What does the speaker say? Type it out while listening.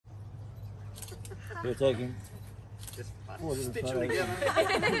You're taking. Just Stitch stitch them together.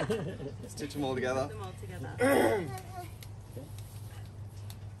 Stitch them all together.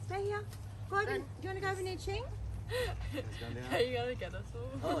 Stay here. Go over. Do you want to go over and eat Ching? How are you going to get us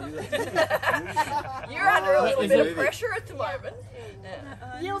all? Oh, You're under a little bit of pressure at the moment.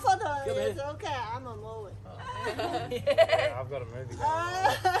 You photo is okay. I'm a movie. Yeah, I've got a movie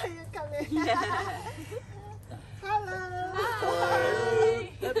going. You come in. Hello.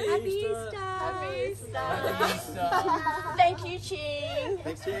 Happy Easter. Happy Easter. Thank you, Ching.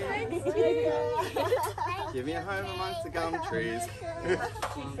 Thanks, Jane. Give me a home amongst the gum trees.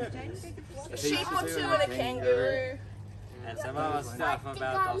 A sheep or two and a kangaroo. And some other stuff I'm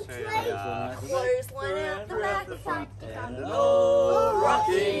about to show you later. Clothesline out the back. the front. And an old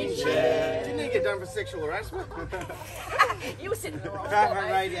Rocking chair. Didn't you get done for sexual harassment? You were sitting in the wrong Cover spot,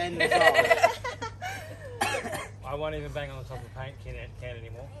 mate. rate and I won't even bang on the top of the paint can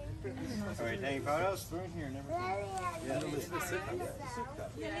anymore. Sorry, taking photos. Spoon here and everything. Yeah, this is the soup.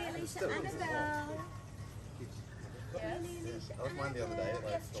 I was mine the other day at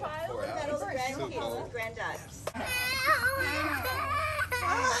like 4 hours. So cold.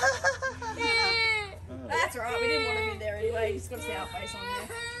 That's right, we didn't want him in there anyway. He's got a sour face on there.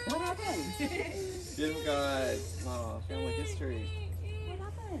 What happened? Beautiful guys. Oh, family history. What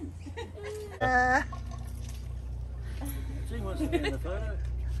happened? She wants to be in the photo.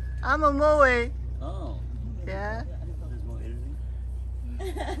 I'm a movie. Oh. Yeah. There's more editing.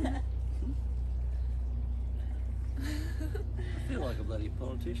 I feel like a bloody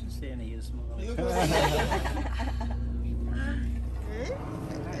politician standing here smiling.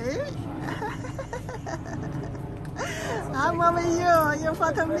 I'm over you. You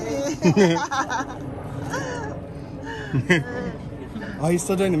photo me. Oh, you're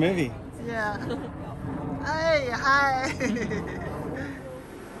still doing the movie? Yeah. Hey, hi.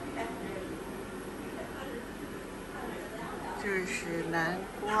 这是南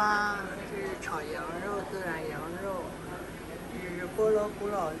瓜，这是炒羊肉，孜然羊肉，这是菠萝古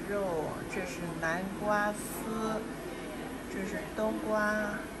老肉，这是南瓜丝，这是冬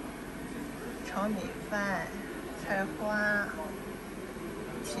瓜，炒米饭，菜花，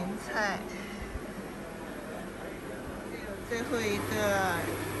芹菜，最后一个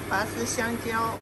拔丝香蕉。